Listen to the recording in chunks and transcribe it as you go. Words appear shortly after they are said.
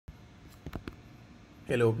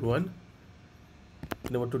Hello everyone.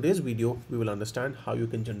 In our today's video, we will understand how you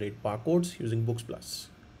can generate barcodes using Books Plus.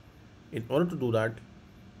 In order to do that,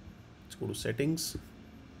 let's go to settings,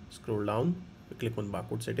 scroll down, click on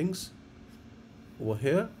barcode settings. Over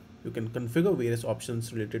here, you can configure various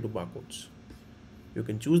options related to barcodes. You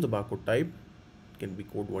can choose the barcode type. It can be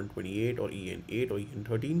code 128 or EN8 or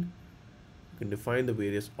EN13. You can define the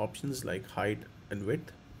various options like height and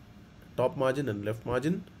width, top margin and left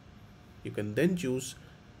margin. You can then choose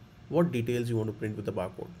what details you want to print with the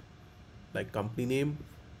barcode, like company name,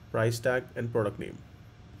 price tag, and product name.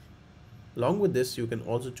 Along with this, you can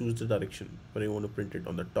also choose the direction, whether you want to print it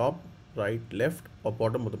on the top, right, left, or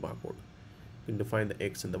bottom of the barcode. You can define the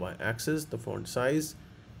X and the Y axis, the font size,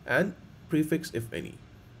 and prefix if any.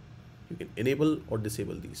 You can enable or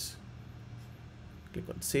disable these. Click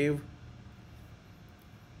on save.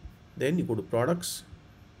 Then you go to products.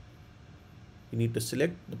 You need to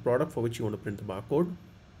select the product for which you want to print the barcode.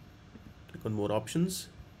 Click on more options,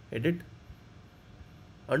 edit.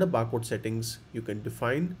 Under barcode settings, you can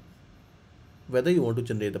define whether you want to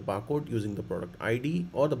generate the barcode using the product ID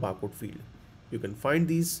or the barcode field. You can find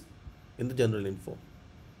these in the general info.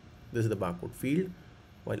 This is the barcode field,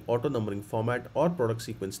 while auto numbering format or product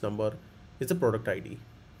sequence number is the product ID.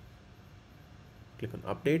 Click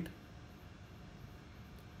on update.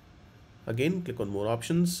 Again, click on more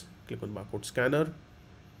options, click on barcode scanner.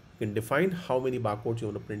 You can define how many barcodes you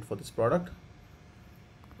want to print for this product.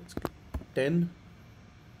 Let's click 10.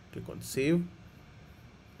 Click on save.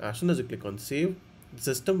 As soon as you click on save, the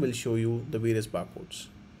system will show you the various barcodes.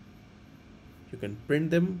 You can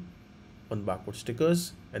print them on barcode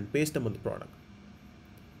stickers and paste them on the product.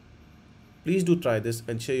 Please do try this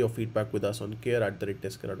and share your feedback with us on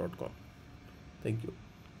care@deskera.com. Thank you.